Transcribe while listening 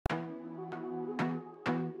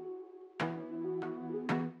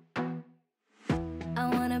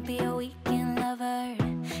be a weekend lover.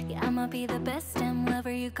 Yeah, I'ma be the best damn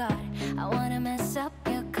lover you got. I wanna mess up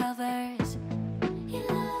your covers.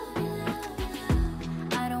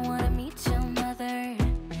 I don't wanna meet your mother.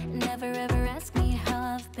 Never ever ask me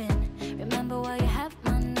how I've been. Remember while you have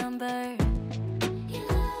my number.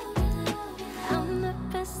 I'm the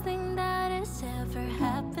best thing that has ever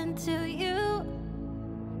happened to you.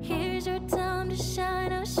 Here's your time to shine.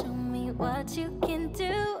 Now show me what you can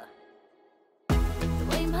do. The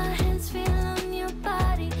way my hands feel on your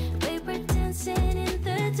body, the way we're dancing in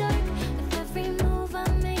the dark. With every move I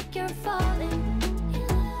make, you're falling.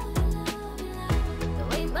 The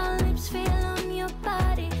way my lips feel on your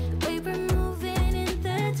body, the way we're moving in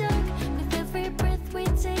the dark. With every breath we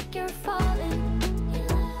take, you're falling.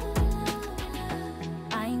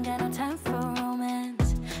 I ain't got no time for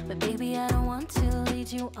romance, but baby I don't want to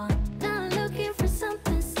lead you on. Not looking for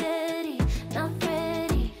something steady, not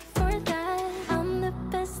ready for that. I'm the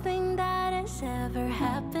best thing that has ever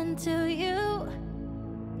happened to you.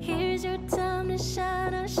 Here's your time to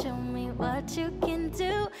shine. Now show me what you can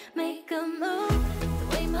do. Make a move. The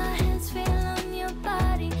way my hands feel on your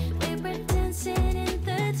body, the way we're dancing in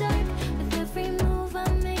the dark. With every move I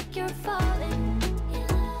make, you're falling.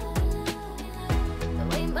 The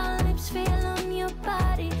way my lips feel on your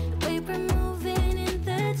body, the way we're moving in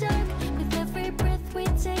the dark. With every breath we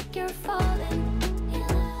take, you're falling.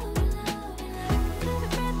 With every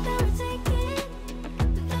breath that we're taking,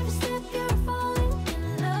 with every step you're falling in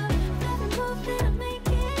love. With every move that I'm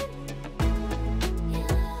making, with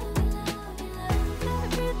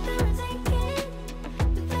every breath that we're taking,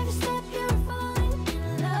 with every step you're falling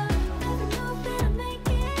in love. With every move that I'm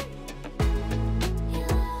making,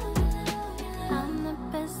 I'm the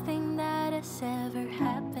best thing that has ever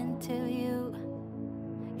happened to you.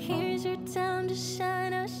 Here's your time to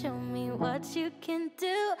shine. Now show me what you can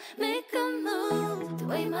do. Make a move. The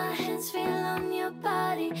way my hands feel on your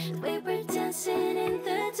body, the way we're dancing in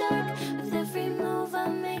the dark. With every move I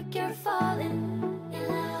make, you're falling.